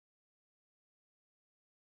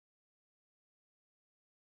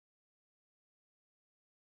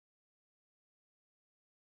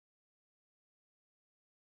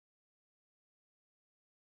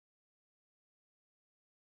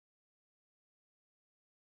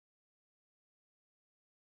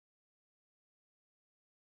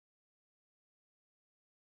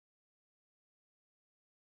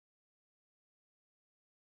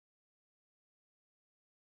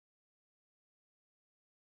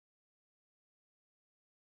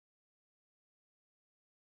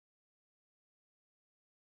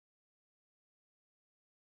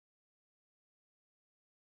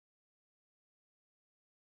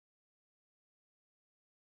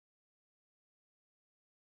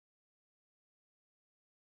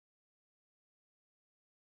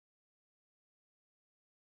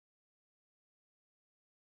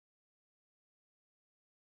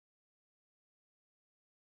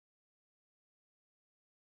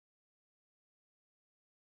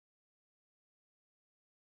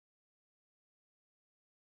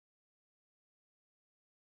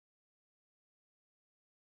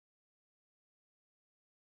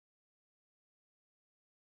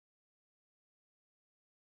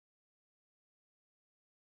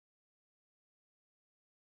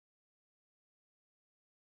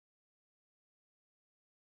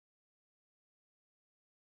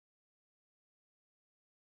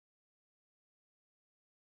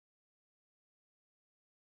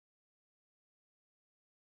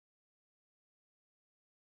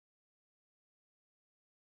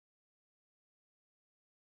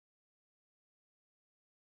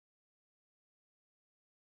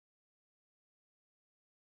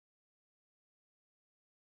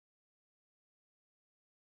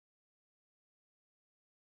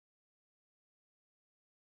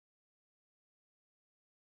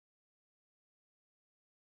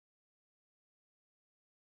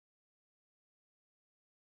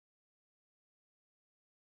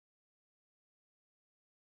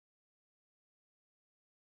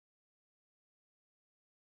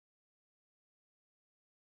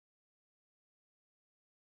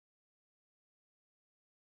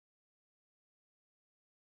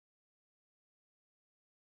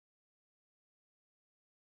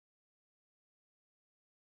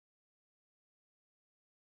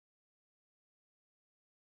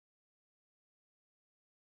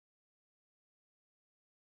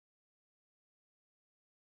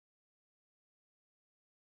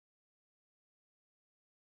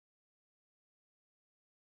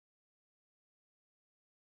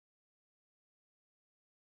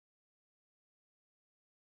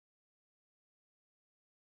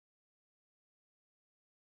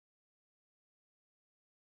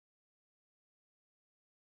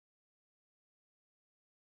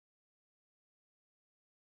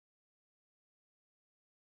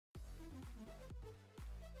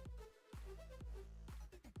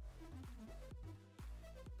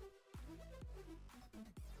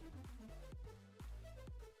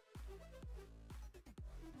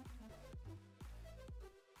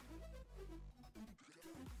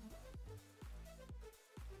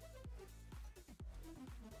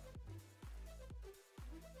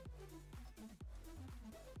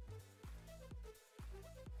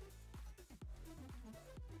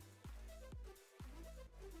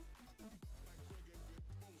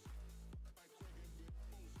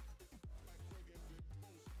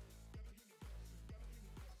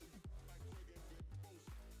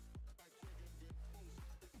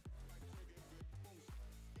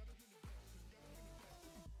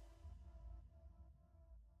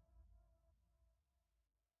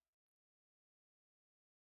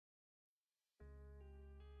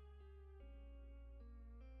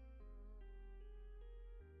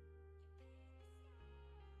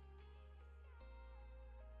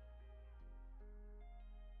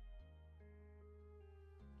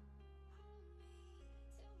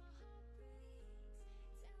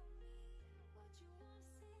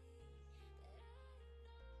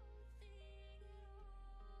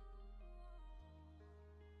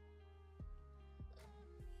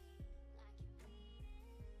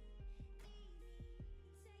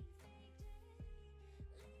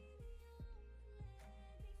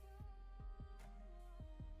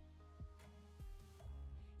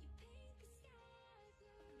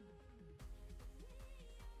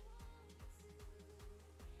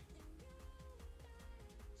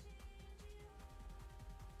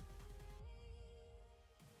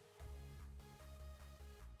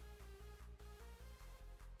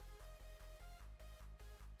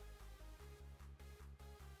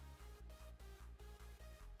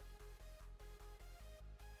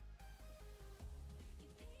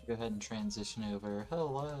Go ahead and transition over.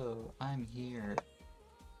 Hello, I'm here.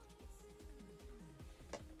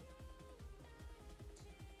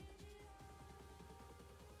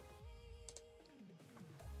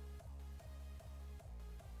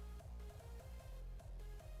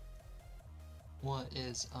 What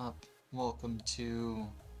is up? Welcome to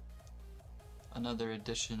another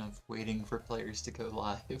edition of Waiting for Players to Go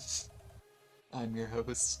Live. I'm your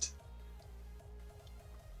host.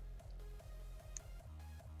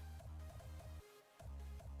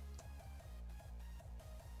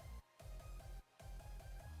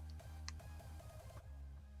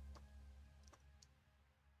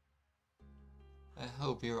 I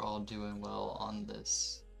hope you're all doing well on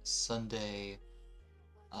this Sunday,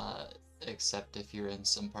 except if you're in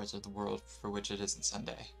some parts of the world for which it isn't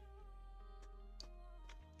Sunday.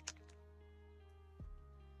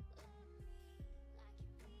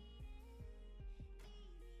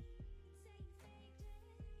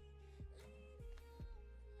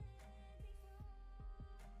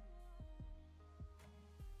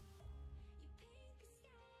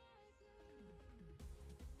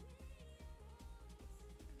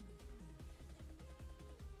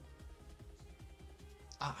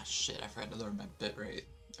 Ah, shit, I forgot to lower my bitrate,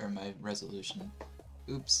 or my resolution.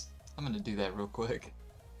 Oops, I'm gonna do that real quick.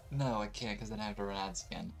 No, I can't, because then I have to run ads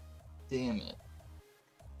again. Damn it.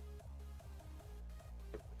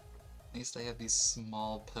 At least I have these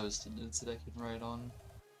small post-its that I can write on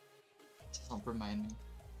to help remind me.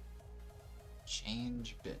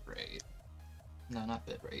 Change bitrate. No, not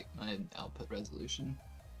bitrate, my output resolution.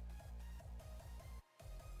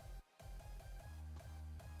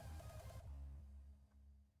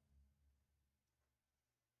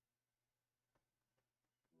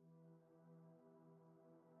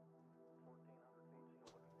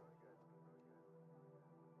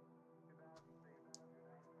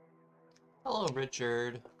 Hello,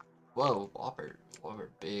 Richard. Whoa,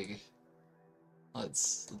 wobert big.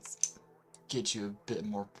 Let's get you a bit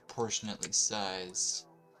more proportionately sized.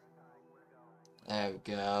 There we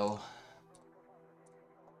go.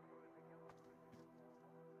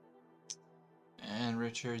 And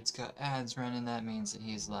Richard's got ads running, that means that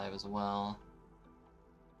he's live as well.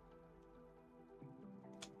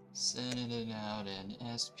 Sending it out in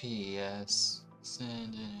SPS.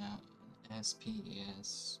 Sending out in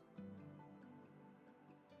SPS.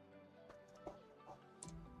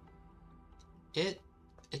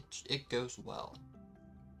 It goes well.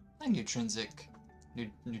 Hi, Nutrisic.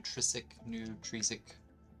 Nutrisic.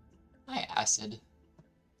 Hi, Acid.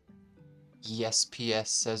 Yes, PS,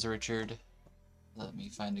 says Richard. Let me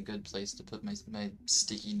find a good place to put my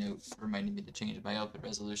sticky note reminding me to change my output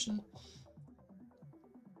resolution.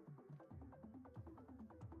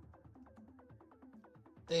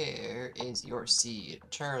 There is your seed.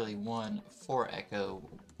 Charlie 1, 4 Echo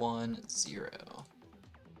 1, 0.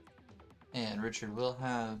 And Richard will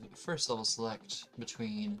have first level select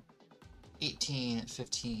between 18,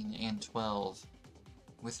 15, and 12,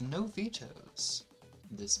 with no vetoes,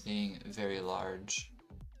 this being very large.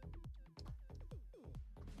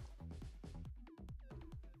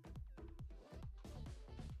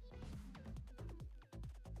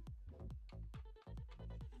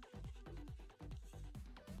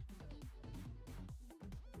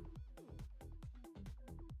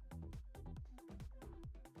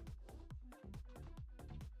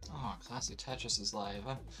 Oh, Classic Tetris is live.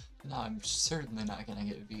 No, I'm certainly not gonna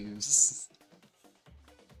get views.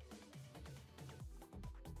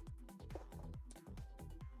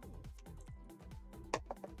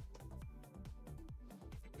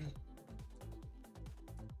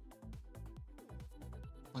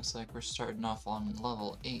 Looks like we're starting off on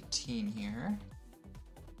level 18 here.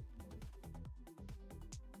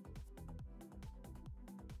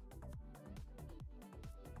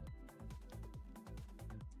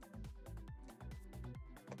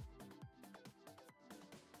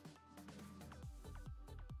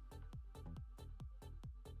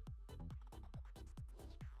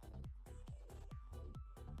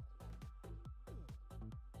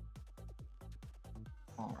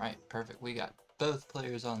 Alright, perfect. We got both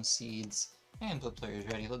players on seeds and both players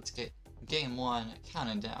ready. Let's get game one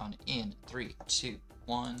counting down in 3, 2,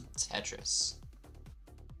 1, Tetris.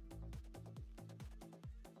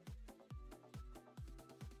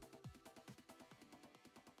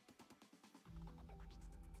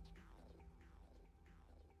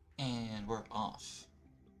 And we're off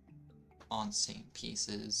on same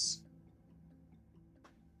pieces.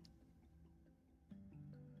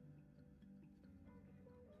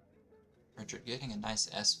 Richard getting a nice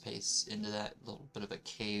S-pace into that little bit of a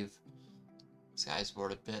cave. This guy's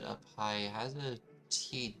board a bit up high, has a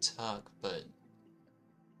T-tuck, but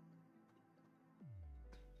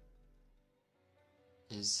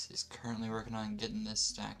is currently working on getting this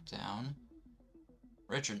stack down.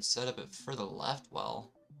 Richard set up it for the left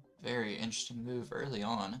well. Very interesting move early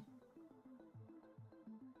on.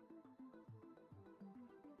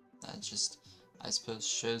 That just, I suppose,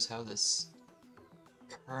 shows how this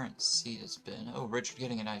current seed has been. Oh, Richard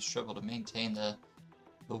getting a nice dribble to maintain the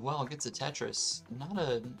well. Gets a Tetris. Not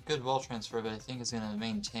a good well transfer, but I think is going to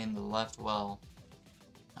maintain the left well.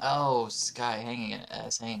 Oh, Sky hanging an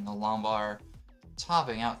S, hanging a Lombard.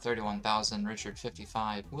 Topping out 31,000, Richard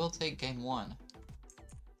 55. We'll take game one.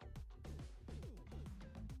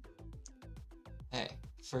 Hey,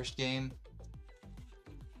 first game.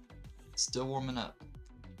 Still warming up.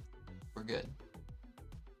 We're good.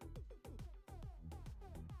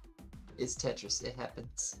 It's Tetris, it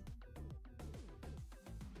happens.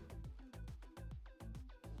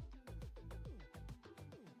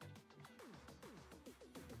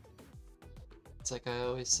 It's like I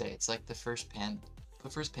always say, it's like the first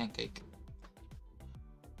pancake.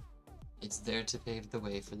 It's there to pave the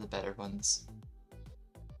way for the better ones.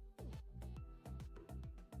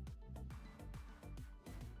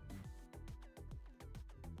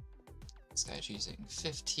 This guy's using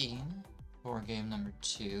 15 for game number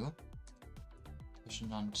 2.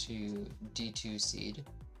 Pushing on to D2 seed.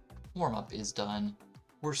 Warm-up is done.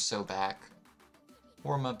 We're so back.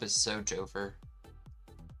 Warm-up is so Jover.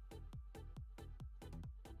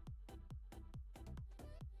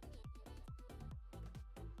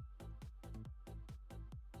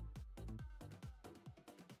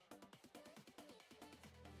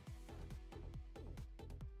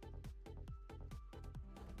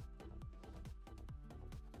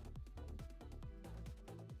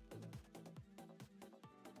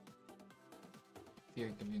 If you're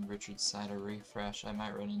giving Richard's side a refresh, I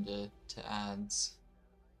might run into ads.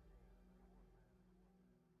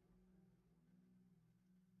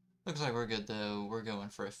 Looks like we're good though. We're going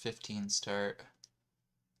for a 15 start.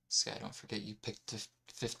 Sky, don't forget you picked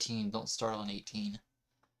 15. Don't start on 18.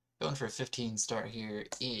 Going for a 15 start here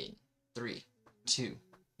in 3, 2,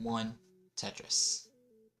 1, Tetris.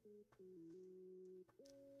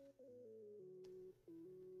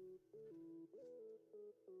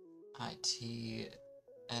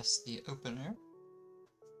 ITS the opener.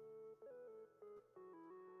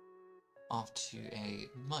 Off to a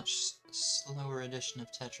much slower edition of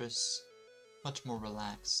Tetris. Much more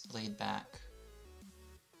relaxed, laid back.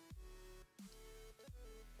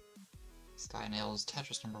 Sky nails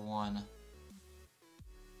Tetris number 1.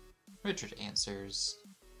 Richard answers.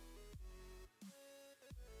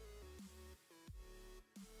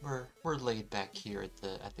 We're laid back here at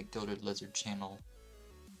the Goated Lizard channel.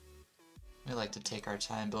 We like to take our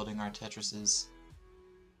time building our Tetrises.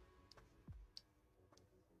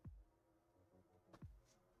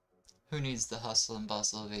 Who needs the hustle and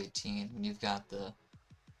bustle of 18 when you've got the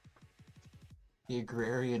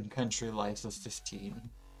agrarian country life of 15?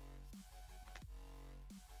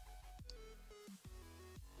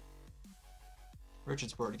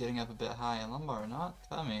 Richard's board getting up a bit high, and Lombard not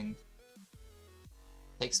coming.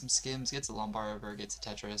 Takes some skims, gets a Lombard over, gets a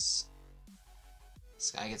Tetris.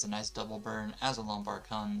 Sky gets a nice double burn as a Lombard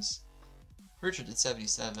comes. Richard at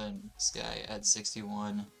 77, Sky at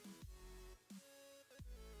 61.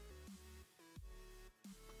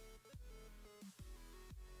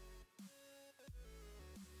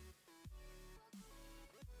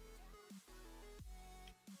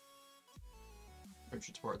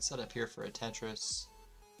 Richard's board set up here for a Tetris.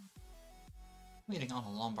 Waiting on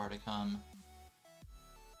a Lombard to come.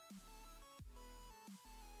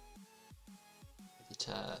 It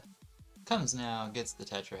comes now, gets the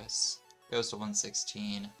Tetris. Goes to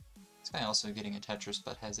 116. This guy also getting a Tetris,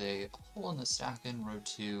 but has a hole in the stack in row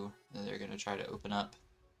 2 that they're going to try to open up.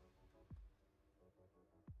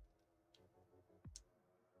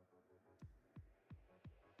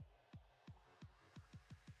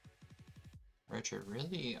 Richard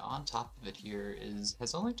really on top of it here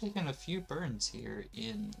has only taken a few burns here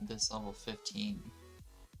in this level 15.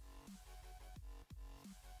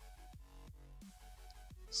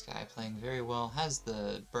 This guy playing very well, has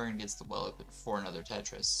the burn, gets the well open for another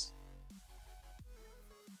Tetris.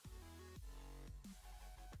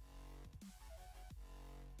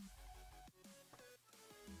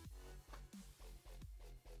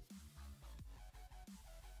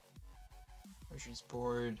 Richard's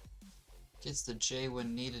board gets the J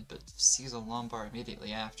when needed, but sees a Lombard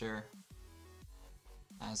immediately after.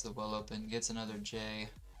 Has the well open, gets another J.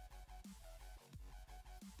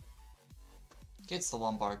 Gets the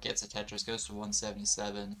Lombard, gets a Tetris, goes to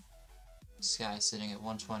 177. Sky sitting at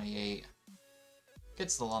 128.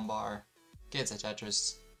 Gets the Lombard, gets a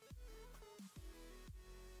Tetris.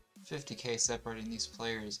 50k separating these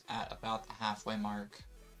players at about the halfway mark.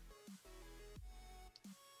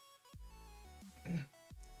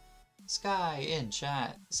 Sky in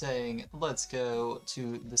chat saying, let's go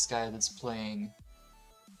to the Sky that's playing.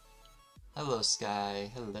 Hello,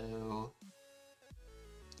 Sky. Hello.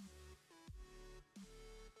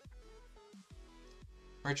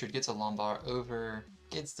 Richard gets a Lombard over,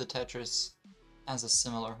 gets the Tetris, has a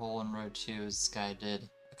similar hole in row 2 as Sky did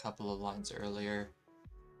a couple of lines earlier.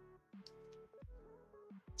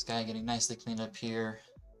 Sky getting nicely cleaned up here.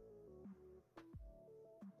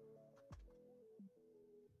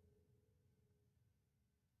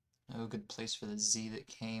 No good place for the Z that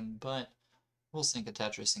came, but we'll sink a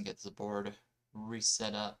Tetris and get the board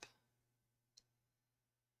reset up.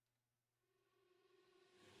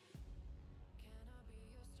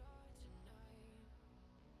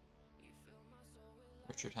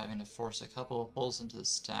 Richard having to force a couple of holes into the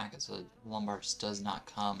stack as the Lombard just does not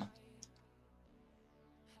come.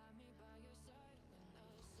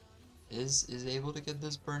 Is able to get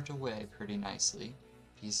this burnt away pretty nicely.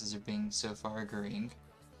 Pieces are being so far agreeing.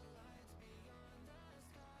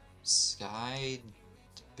 Sky,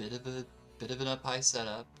 bit of an up high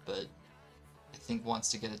setup, but I think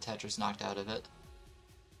wants to get a Tetris knocked out of it.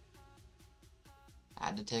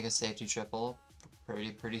 Had to take a safety triple.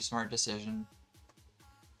 Pretty smart decision.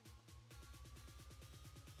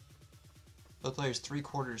 Both players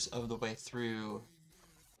 3/4 of the way through.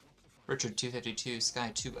 Richard 252,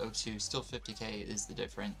 Sky 202, still 50k is the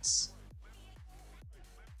difference.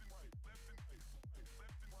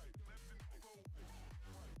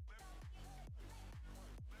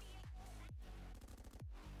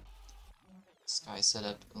 Sky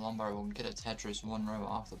setup, Lombard will get a Tetris 1 row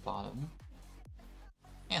off the bottom.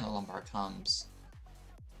 And the Lombard comes.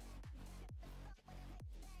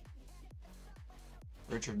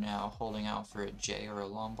 Richard now holding out for a J or a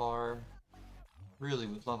Lombard. Really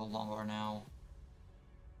would love a Lombard now.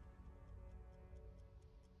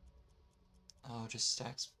 Oh, just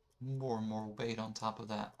stacks more and more weight on top of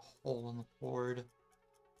that hole in the board.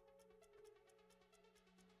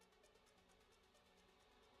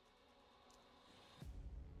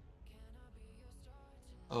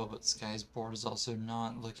 Oh, but Sky's board is also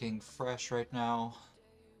not looking fresh right now.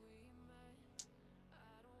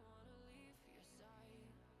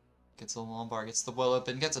 Gets a Lombard, gets the well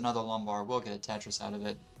open, gets another Lombard, will get a Tetris out of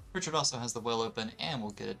it. Richard also has the well open and will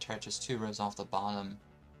get a Tetris 2 rows off the bottom.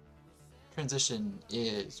 Transition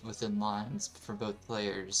is within lines for both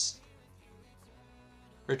players.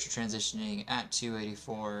 Richard transitioning at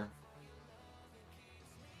 284.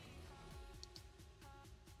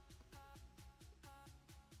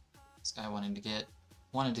 This guy wanted to get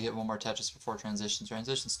one more Tetris before transition.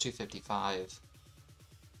 Transition's 255.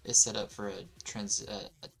 Is set up for a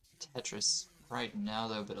Tetris right now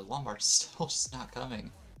though, but a Lombard still just not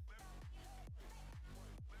coming.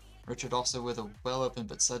 Richard also with a well open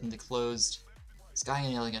but suddenly closed. Sky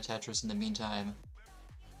nailing a Tetris in the meantime.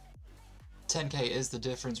 10k is the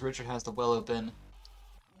difference. Richard has the well open.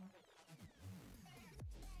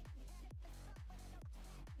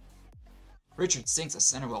 Richard sinks a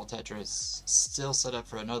center well Tetris. Still set up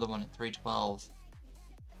for another one at 312.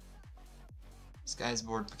 Sky's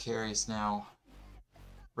board precarious now.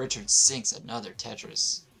 Richard sinks another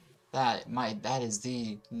Tetris. That is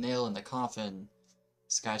the nail in the coffin.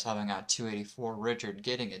 Sky topping out 284. Richard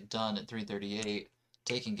getting it done at 338,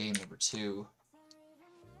 taking game number 2.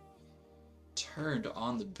 turned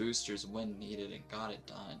on the boosters when needed and got it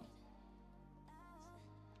done.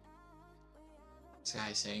 This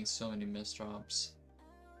guy's saying so many misdrops.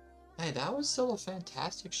 Hey, that was still a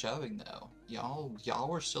fantastic showing though. Y'all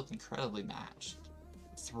were still incredibly matched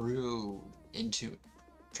through into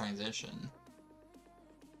transition.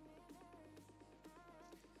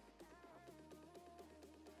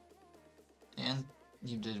 And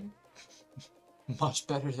you did much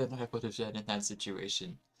better than I would have done in that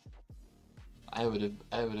situation. I would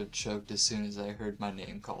have choked as soon as I heard my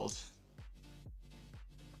name called.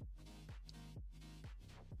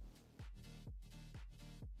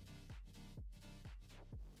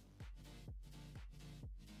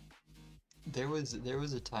 There was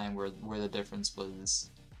a time where the difference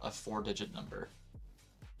was a 4-digit number.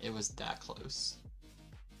 It was that close.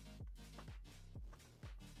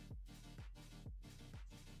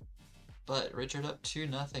 But Richard up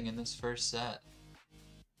 2-0 in this first set.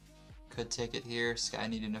 Could take it here. Sky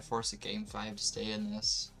needing to force a game 5 to stay in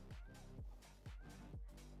this.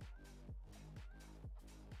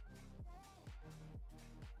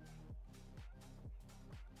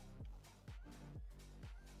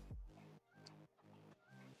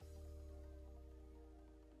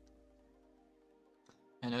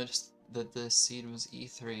 I noticed that the seed was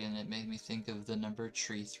E3 and it made me think of the number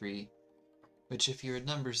tree 3. Which if you're a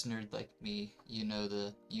numbers nerd like me, you know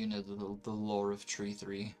the lore of tree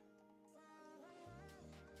 3.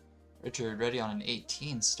 Richard ready on an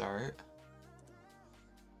 18 start.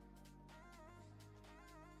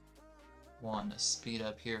 Want to speed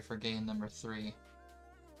up here for game number 3.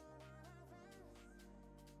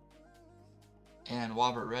 And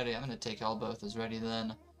wobert ready. I'm going to take all both as ready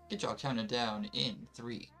then. Get y'all counted down in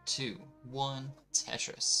 3, 2, 1,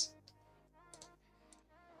 Tetris.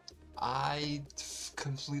 I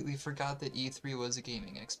completely forgot that E3 was a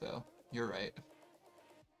gaming expo. You're right.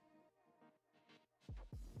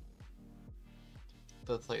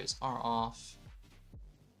 Both players are off.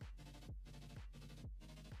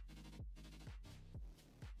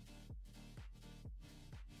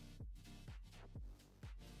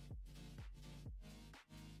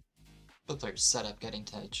 Both players set up getting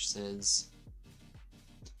Tetris's.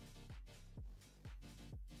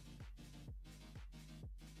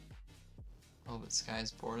 Oh, but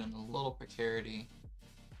Sky's board in a little precarity.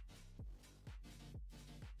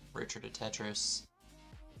 Richard a Tetris.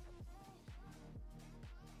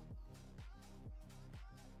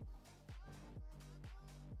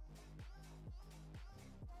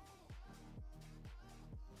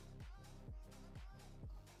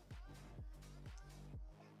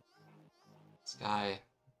 Sky.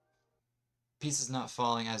 Pieces not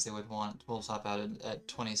falling as they would want. We'll top out at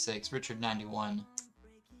 26. Richard 91.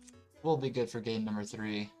 We'll be good for game number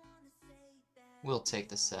 3. We'll take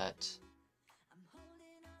the set.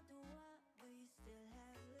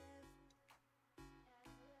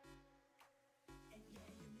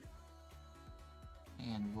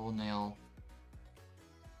 And we'll nail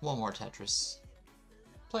one more Tetris.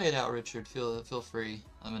 Play it out, Richard. Feel free.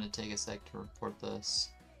 I'm gonna take a sec to report this.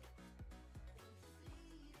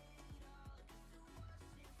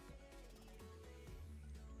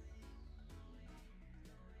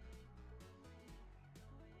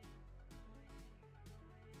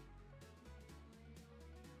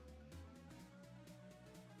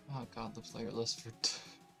 Oh god, the player list for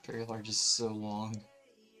very large is so long.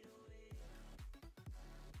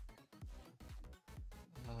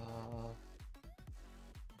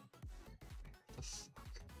 The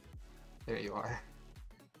fuck? There you are.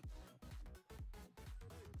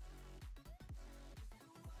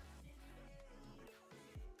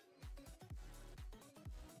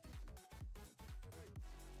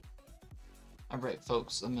 Alright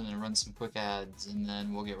folks, I'm gonna run some quick ads and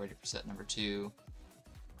then we'll get ready for set number 2.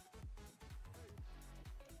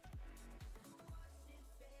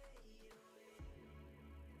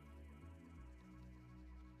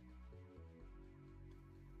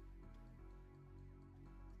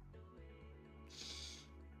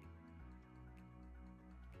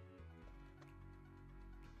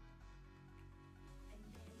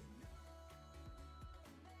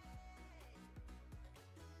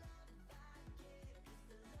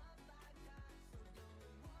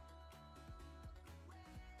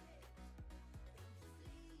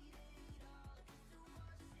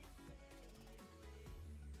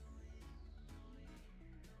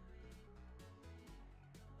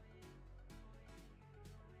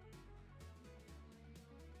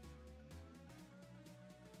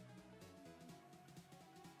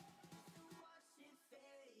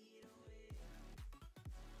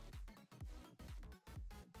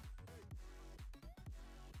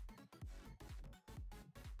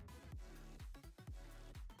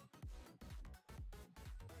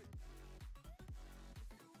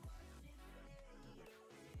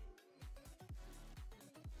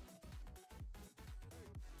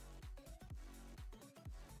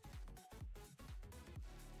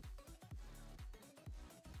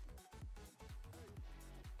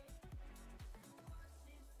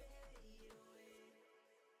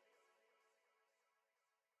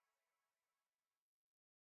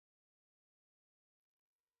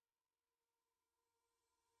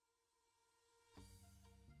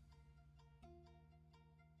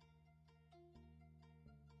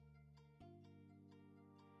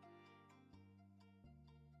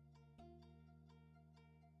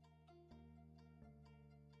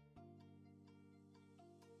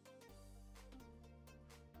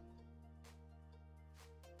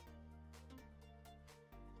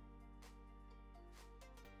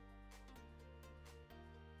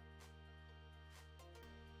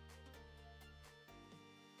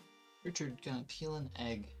 Richard gonna peel an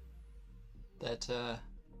egg. That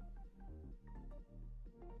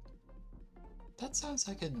sounds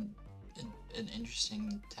like an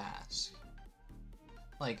interesting task.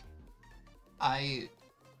 Like, I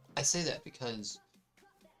say that because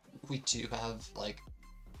we do have, like,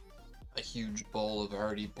 a huge bowl of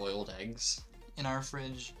already boiled eggs in our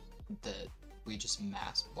fridge that we just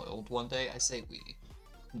mass boiled one day. I say we,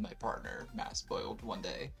 my partner mass boiled one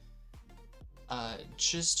day.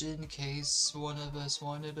 Just in case one of us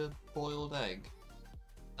wanted a boiled egg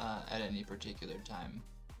at any particular time.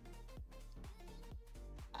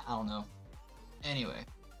 I don't know. Anyway.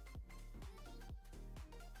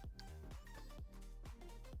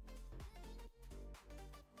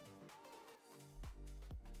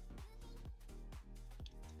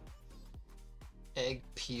 Egg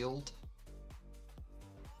peeled.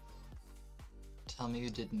 Tell me you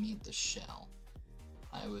didn't eat the shell.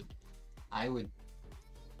 I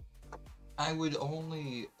would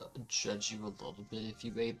only judge you a little bit if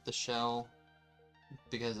you ate the shell,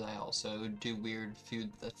 because I also do weird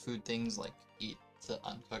food things like eat the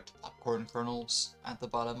uncooked popcorn kernels at the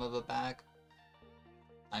bottom of a bag.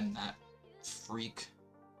 I'm that freak.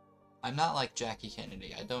 I'm not like Jackie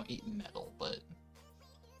Kennedy. I don't eat metal, but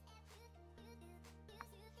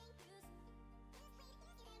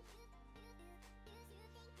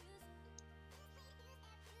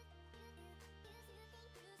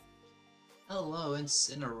hello,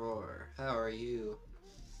 Incineroar. How are you?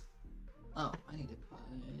 Oh, I need to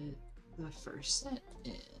put the first set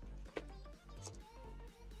in.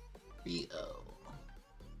 Rio.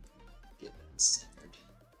 Get that centered.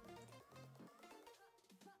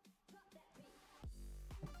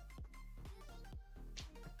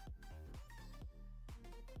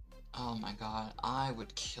 Oh my god, I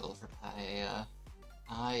would kill for paella.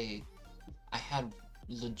 I had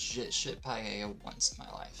legit shit paella once in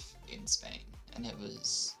my life in Spain, and it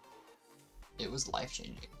was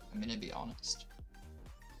life-changing. I'm gonna be honest.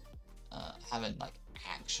 Having like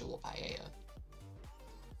actual paella.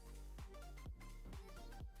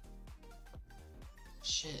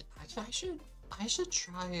 Shit, I should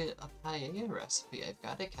try a paella recipe. I've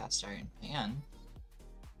got a cast iron pan.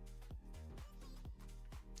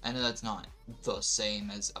 I know that's not the same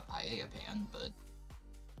as a paella pan, but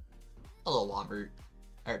hello, wobert.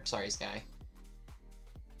 Or sorry, Sky.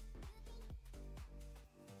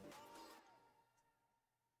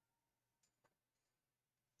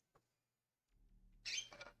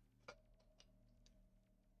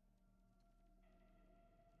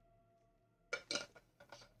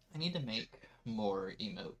 I need to make more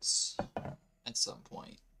emotes at some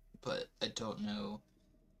point, but I don't know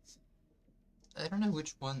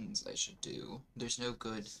which ones I should do. There's no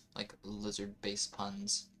good, like, lizard-based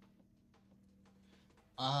puns.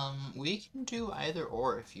 We can do either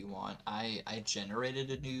or if you want. I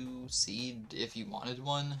generated a new seed if you wanted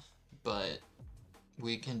one, but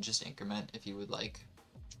we can just increment if you would like.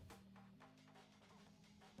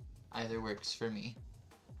 Either works for me.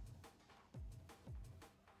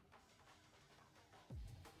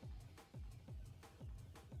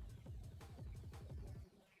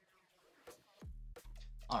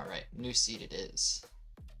 Alright, new seed it is.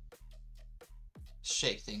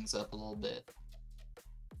 Shake things up a little bit.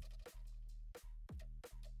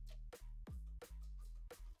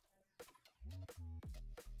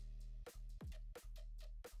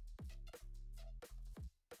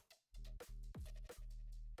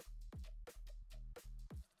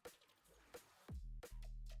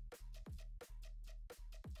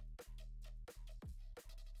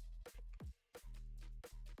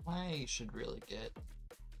 I should really get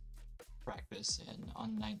practice in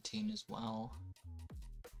on 19 as well.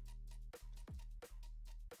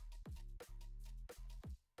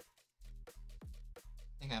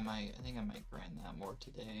 I think I might grind that more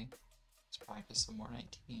today. Let's practice some more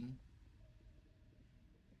 19.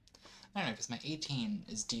 I don't know, because my 18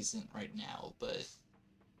 is decent right now, but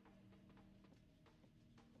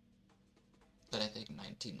I think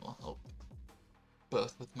 19 will help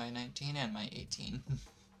both with my 19 and my 18.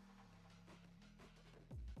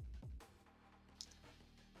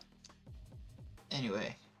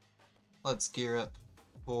 Anyway, let's gear up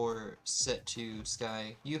for set 2.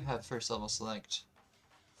 Sky, you have first level select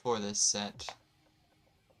for this set.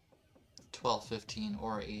 12, 15,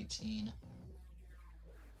 or 18.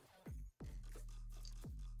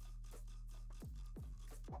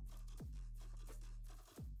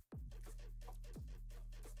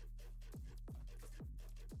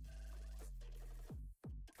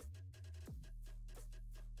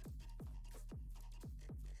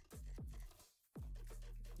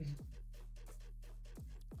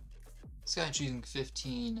 Sky choosing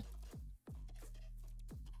 15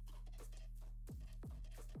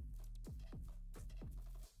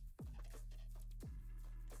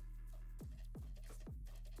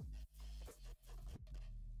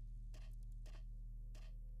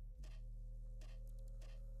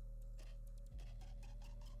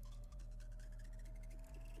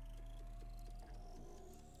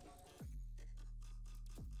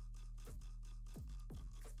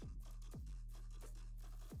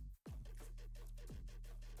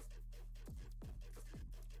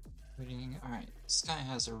 Waiting. Alright, Sky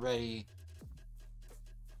has a ready.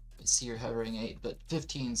 I see you're hovering 8, but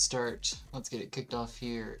 15 start. Let's get it kicked off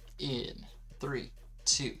here in 3,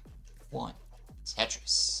 2, 1.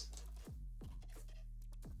 Tetris.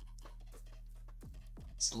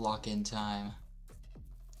 It's lock-in time.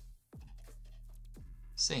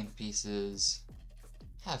 Same pieces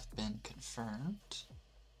have been confirmed.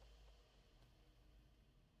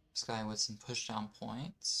 Sky with some pushdown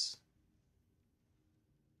points.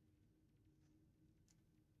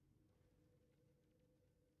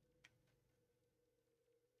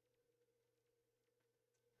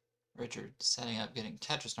 Richard setting up, getting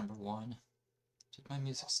Tetris number 1. Did my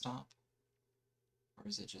music stop? Or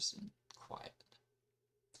is it just quiet?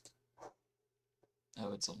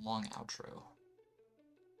 Oh, it's a long outro.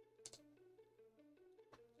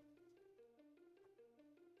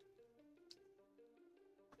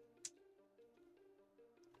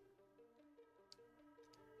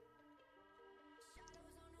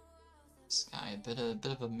 Sky, a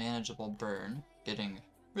bit of a manageable burn, getting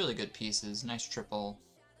really good pieces, nice triple.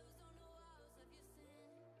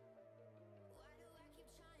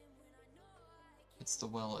 It's the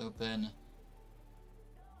well open.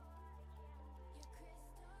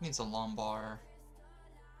 Needs a Lombard.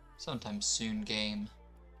 Sometime soon game.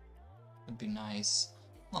 Would be nice.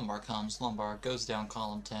 Lombard comes, Lombard goes down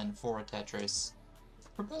column 10 for a Tetris.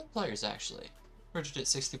 For both players, actually. Richard at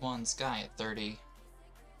 61, Sky at 30.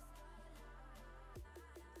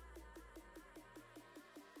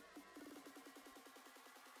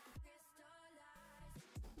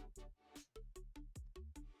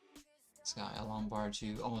 Sky a Lombard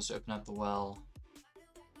to almost open up the well.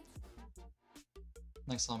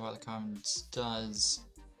 Next Lombard that comes does.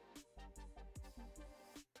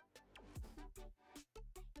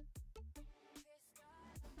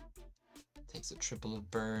 Takes a triple of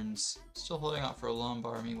burns. Still holding out for a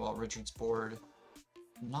Lombard, meanwhile Richard's board.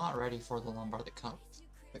 Not ready for the Lombard that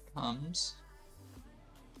comes.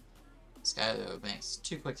 Sky though banks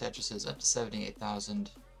 2 quick Tetrises up to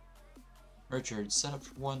 78,000. Richard set up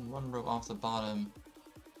for one row off the bottom.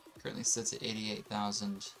 Currently sits at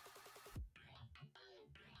 88,000.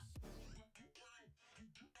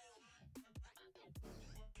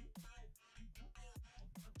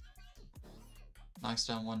 Knocks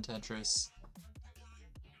down 1 Tetris.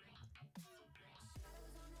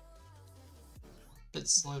 Bit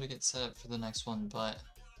slow to get set up for the next one, but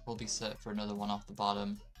we'll be set for another one off the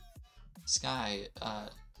bottom. Sky,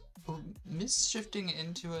 shifting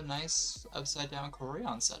into a nice upside down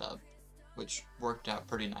Korean setup, which worked out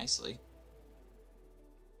pretty nicely.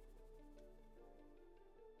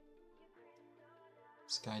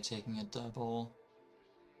 Sky taking a double.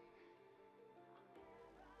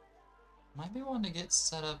 Might be wanting to get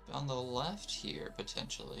set up on the left here,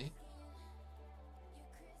 potentially.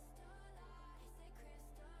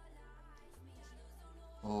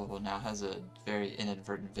 Oh, now has a very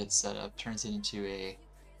inadvertent vid setup. Turns it into a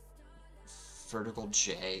vertical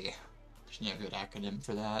J. There's no good acronym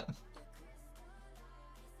for that.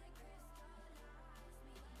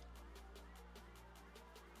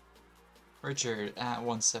 Richard at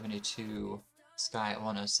 172. Sky at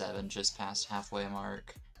 107, just past halfway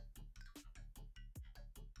mark.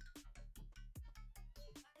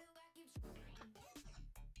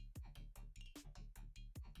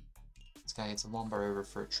 Sky gets a Lombard over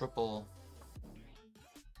for a triple.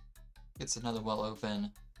 Gets another well open.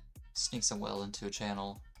 Sneaks a well into a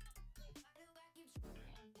channel.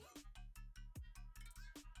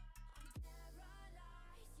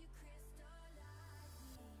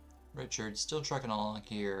 Richard still trucking along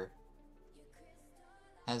here.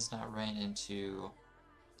 Has not ran into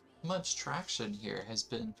much traction here. Has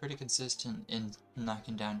been pretty consistent in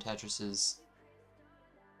knocking down Tetrises.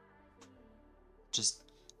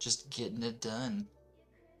 Just getting it done.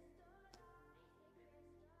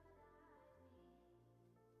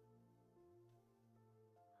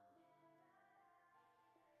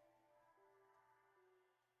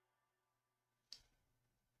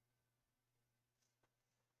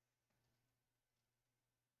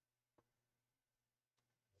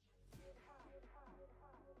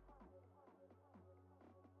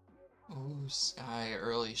 Ooh, Sky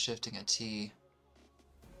early shifting a T.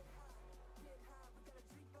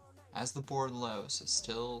 Has the board low, so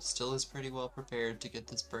still is pretty well prepared to get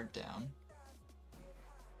this burnt down.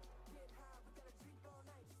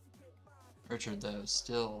 Richard though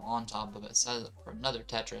still on top of it, set up for another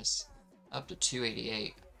Tetris, up to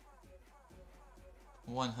 288.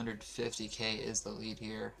 150k is the lead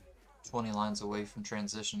here, 20 lines away from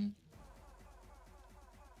transition.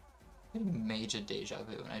 I'm getting major deja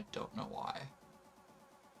vu and I don't know why.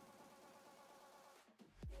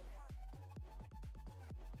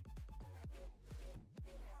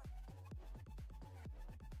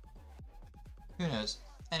 Who knows?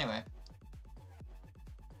 Anyway.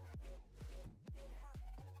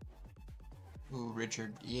 Ooh,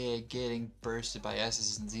 Richard, yeah, getting bursted by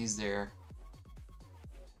S's and Z's there.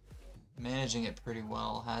 Managing it pretty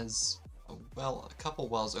well, has, well, a couple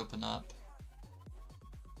wells open up.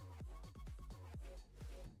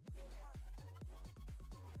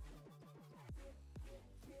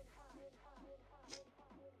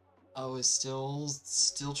 Oh, is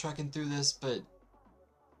still trekking through this, but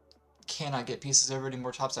cannot get pieces over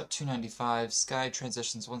anymore. Tops up 295. Sky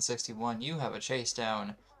transitions 161. You have a chase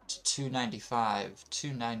down to 295.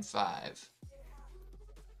 295.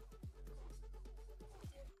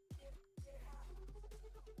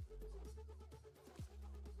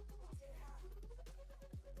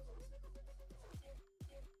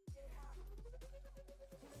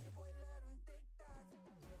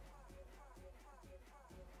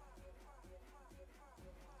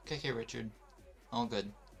 Okay, Richard. All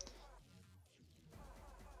good.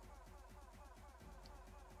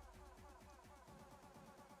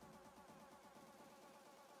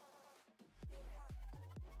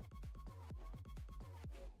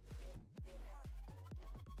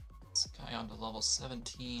 Sky on to level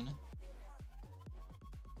 17.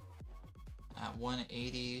 At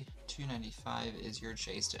 180, 295 is your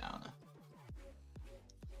chase down.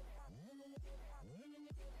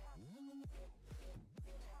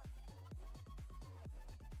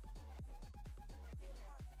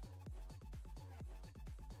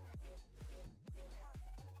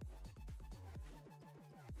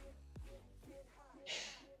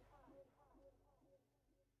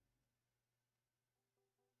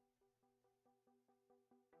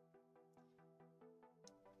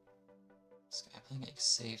 Sky playing it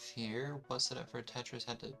safe here. Was set up for a Tetris,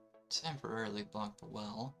 had to temporarily block the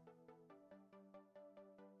well.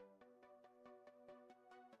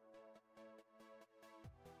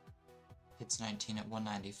 Hits 19 at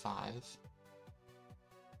 195.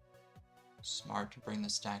 Smart to bring the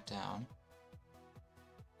stack down.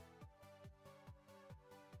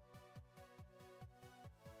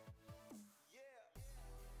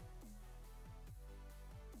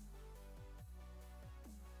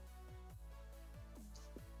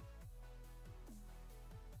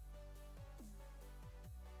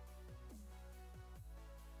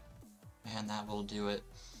 And that will do it.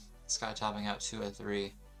 Sky topping out 2 at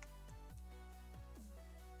 3.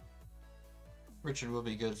 Richard will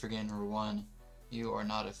be good for game number 1. You are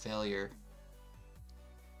not a failure.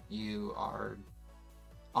 You are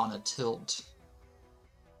on a tilt.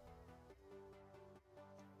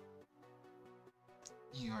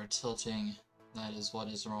 You are tilting. That is what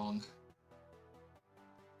is wrong.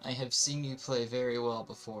 I have seen you play very well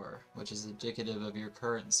before, which is indicative of your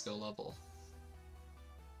current skill level.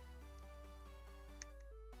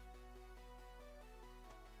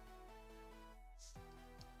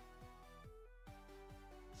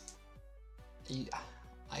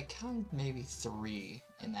 I counted maybe 3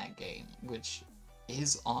 in that game, which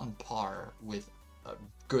is on par with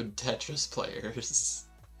good Tetris players.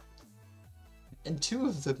 And 2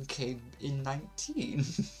 of them came in 19.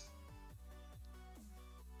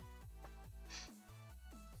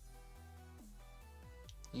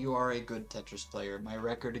 You are a good Tetris player. My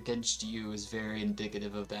record against you is very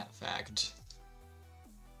indicative of that fact.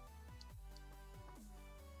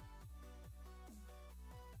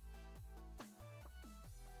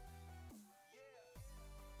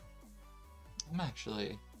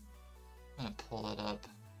 I'm gonna pull that up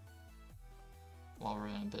while we're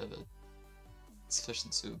in a bit of a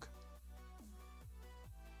sufficient souk.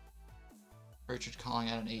 Richard calling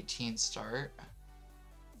out an 18 start.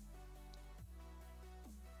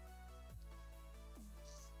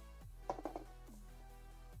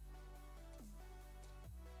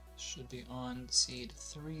 Should be on seed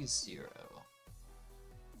 3-0.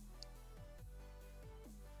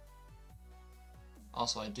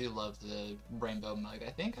 Also, I do love the rainbow mug. I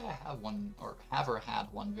think I have one, or have or had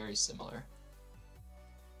one very similar.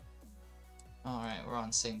 Alright, we're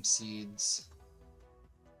on same seeds.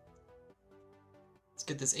 Let's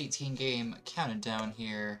get this 18 game counted down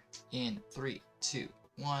here in 3, 2,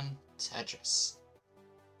 1, Tetris.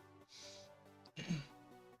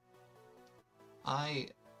 I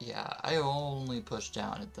only push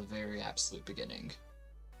down at the very absolute beginning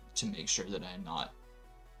to make sure that I'm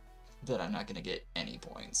not gonna get any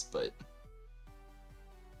points, but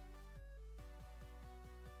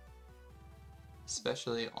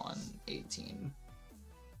especially on 18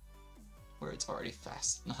 where it's already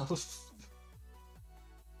fast enough.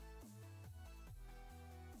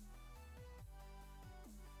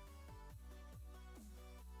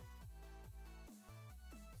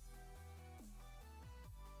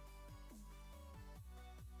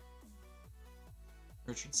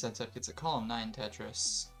 Richard sets up, gets a column 9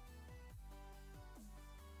 Tetris.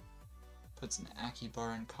 Puts an Aki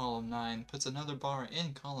bar in column 9, puts another bar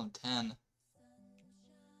in column 10.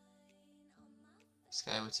 This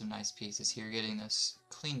guy with some nice pieces here, getting this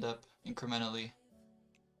cleaned up incrementally.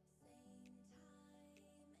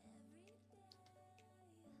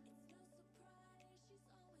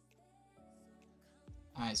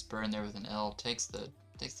 Nice burn there with an L, takes the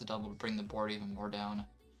double to bring the board even more down.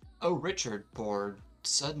 Oh, Richard board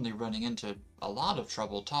suddenly running into a lot of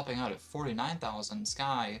trouble, topping out at 49,000.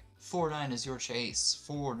 Sky, 4-9 is your chase.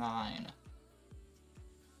 4-9.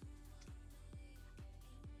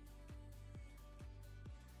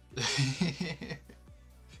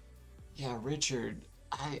 Yeah, Richard,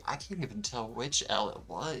 I can't even tell which L it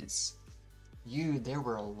was. There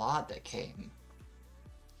were a lot that came.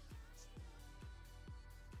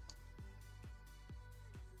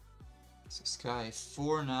 So Sky,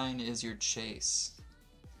 4-9 is your chase.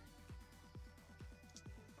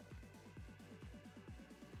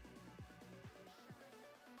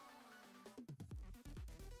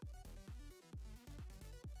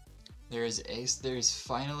 There's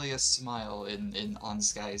finally a smile on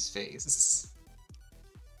Sky's face.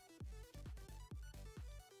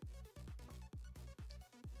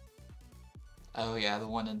 Oh yeah, the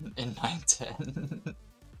one in 9-10.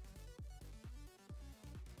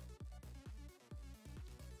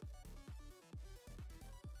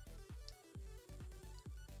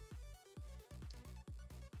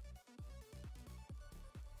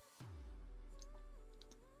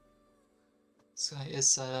 Sky is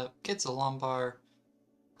set up, gets a lumbar,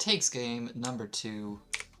 takes game number 2.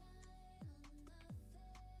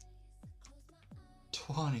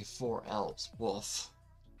 24 L's, woof.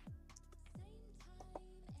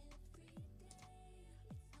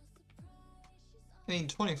 I mean,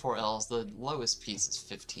 24 L's, the lowest piece is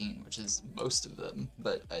 15, which is most of them,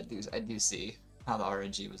 but I do see how the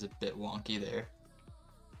RNG was a bit wonky there.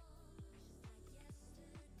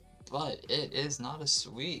 But it is not a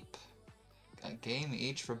sweep. A game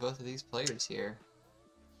each for both of these players here.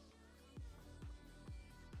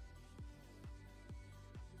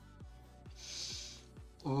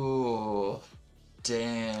 Ooh,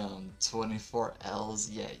 damn, 24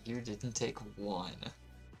 L's, yeah, you didn't take one.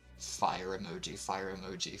 Fire emoji, fire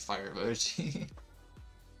emoji, fire emoji.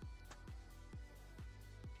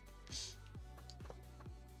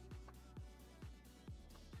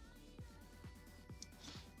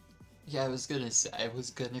 Yeah, I was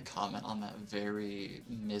gonna comment on that very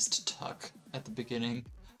missed tuck at the beginning,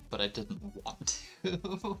 but I didn't want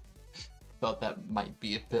to. Thought that might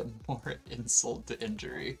be a bit more insult to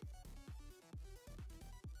injury.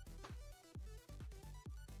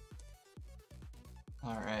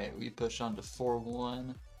 Alright, we push on to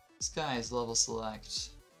 4-1. Sky's level select.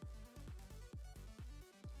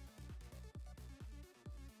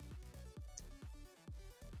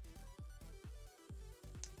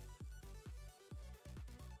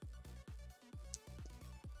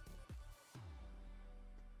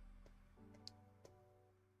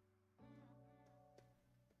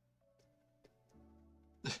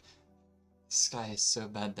 Sky is so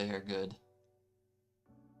bad they are good.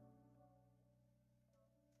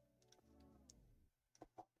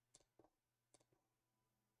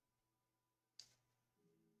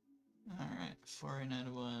 Alright,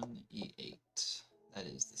 491 E8. That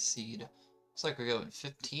is the seed. Looks like we're going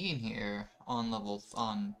 15 here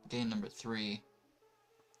on game number 3.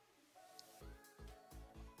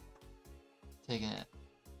 Taking it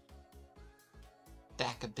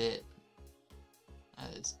back a bit.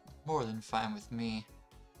 That is more than fine with me.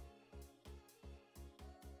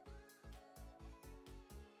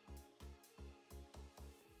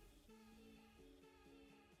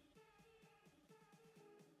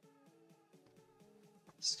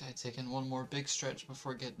 This guy taking one more big stretch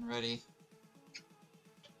before getting ready.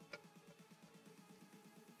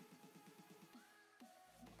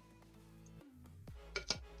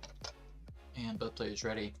 And both players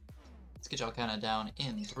ready. Let's get y'all counted down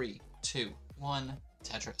in 3, 2, 1,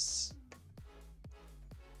 Tetris.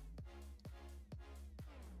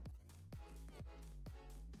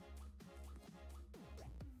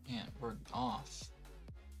 And we're off.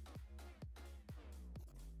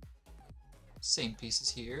 Same pieces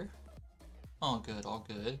here. All good, all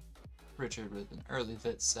good. Richard with an early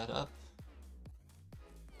vit setup.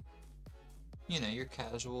 You know, your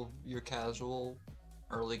casual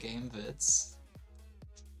early game vits.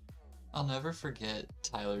 I'll never forget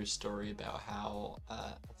Tyler's story about how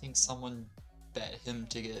I think someone bet him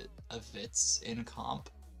to get a Vits in comp,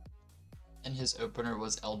 and his opener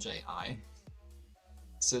was LJI.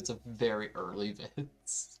 So it's a very early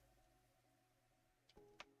Vits.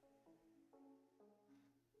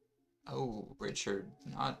 Oh, Richard,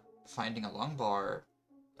 not finding a long bar.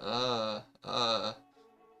 Uh, uh,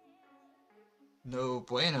 no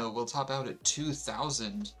bueno. We'll top out at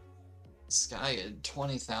 2,000. Sky at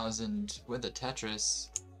 20,000 with a Tetris.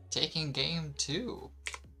 Taking game 2.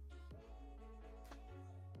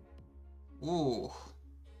 Ooh,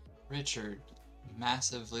 Richard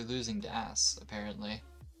massively losing Das, apparently.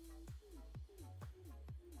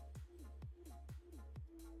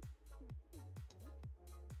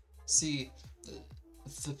 See,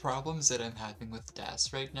 the problems that I'm having with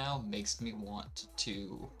Das right now makes me want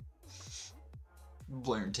to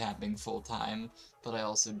learn tapping full time, but I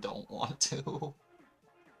also don't want to.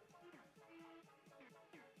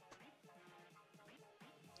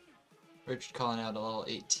 Richard calling out a level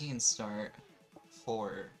 18 start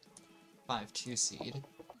for 5-2 seed.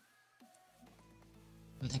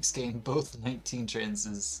 Next game, both 19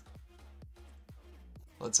 trances.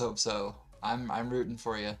 Let's hope so. I'm rooting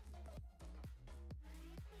for you.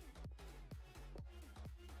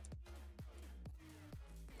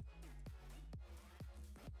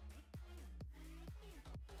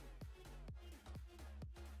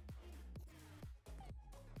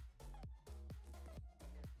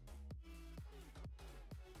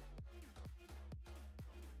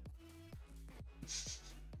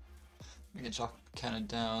 We can chalk count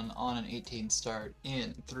down on an 18 start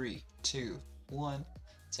in 3, 2, 1.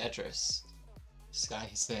 Tetris. Sky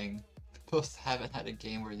thing. Both haven't had a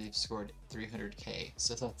game where they've scored 300k,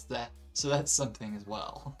 so that's that. So that's something as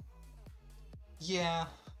well. Yeah,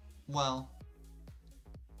 well,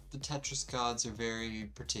 the Tetris gods are very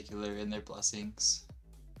particular in their blessings.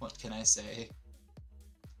 What can I say?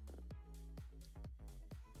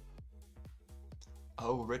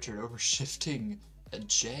 Oh, Richard overshifting a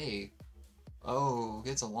J. Oh,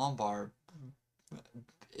 gets a Lombard.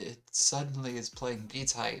 It suddenly is playing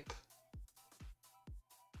B-type.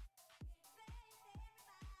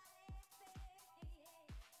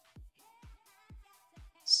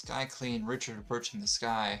 Sky clean, Richard approaching the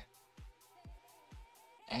sky.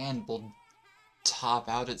 And will top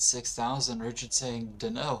out at 6,000, Richard saying,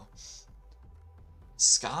 dunno.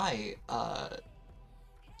 Sky,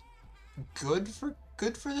 good for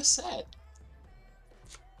the set.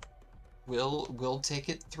 We'll take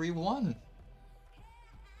it 3-1.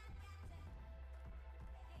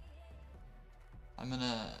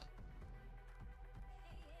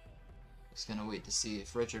 Just gonna wait to see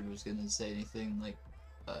if Richard was gonna say anything like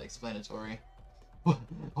explanatory.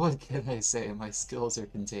 What can I say? My skills are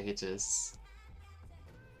contagious.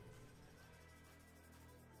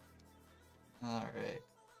 Alright.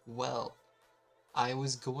 Well, I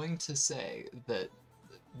was going to say that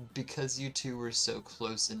because you two were so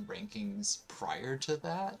close in rankings prior to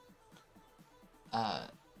that,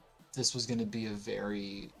 this was going to be a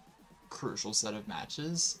very crucial set of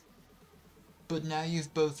matches. But now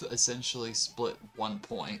you've both essentially split 1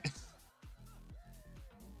 point.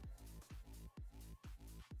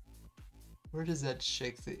 Where does that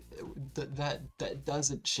shake that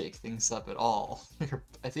doesn't shake things up at all.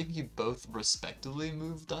 I think you both respectively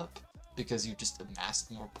moved up because you just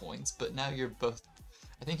amassed more points, but now you're both,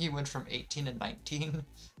 I think you went from 18 and 19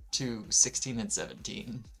 to 16 and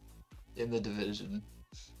 17 in the division.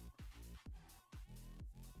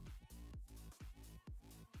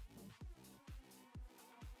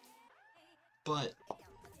 But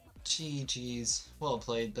GG's, well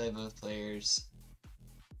played by both players.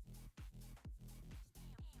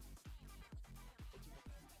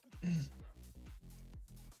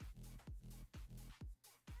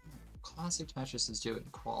 Classic Tetris is doing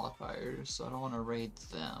qualifiers, so I don't want to raid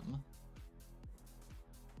them.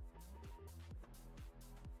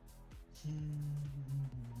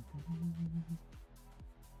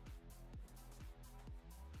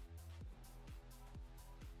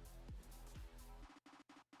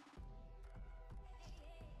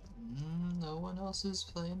 No one else is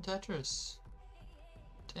playing Tetris.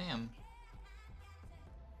 Damn.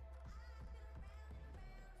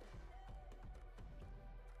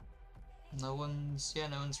 No one's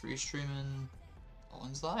restreaming. No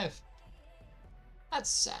one's live. That's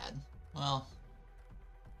sad. Well.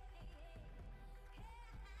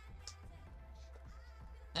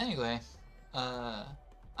 Anyway,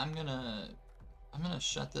 I'm gonna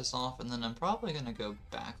shut this off, and then I'm probably gonna go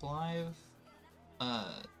back live,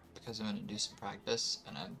 because I'm gonna do some practice,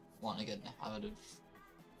 and I want to get in the habit of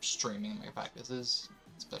streaming my practices,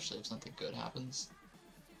 especially if something good happens.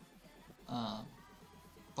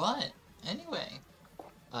 But anyway,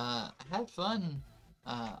 I had fun.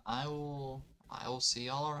 I will see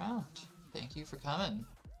y'all around. Thank you for coming.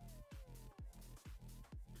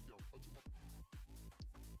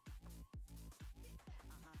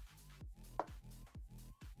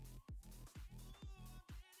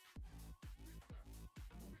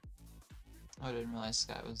 I didn't realize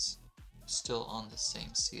Sky was still on the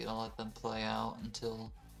same seed. I'll let them play out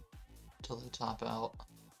until they top out.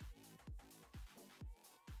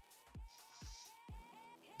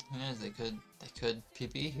 Yeah, they could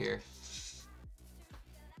PB here.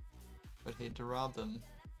 Would hate to rob them.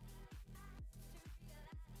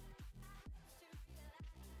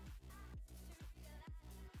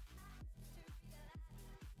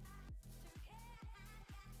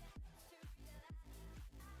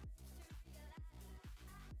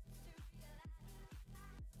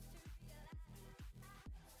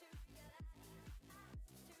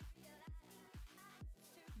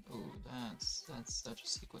 Ooh, that's such a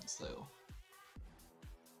sequence though.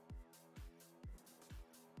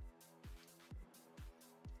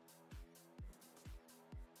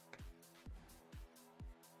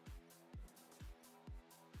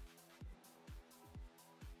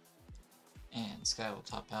 And Sky will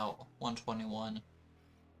top out 121.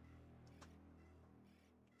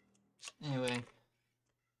 Anyway,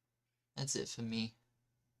 that's it for me.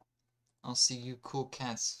 I'll see you cool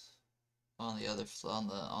cats on the other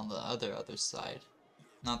other side.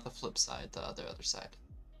 Not the flip side, the other side.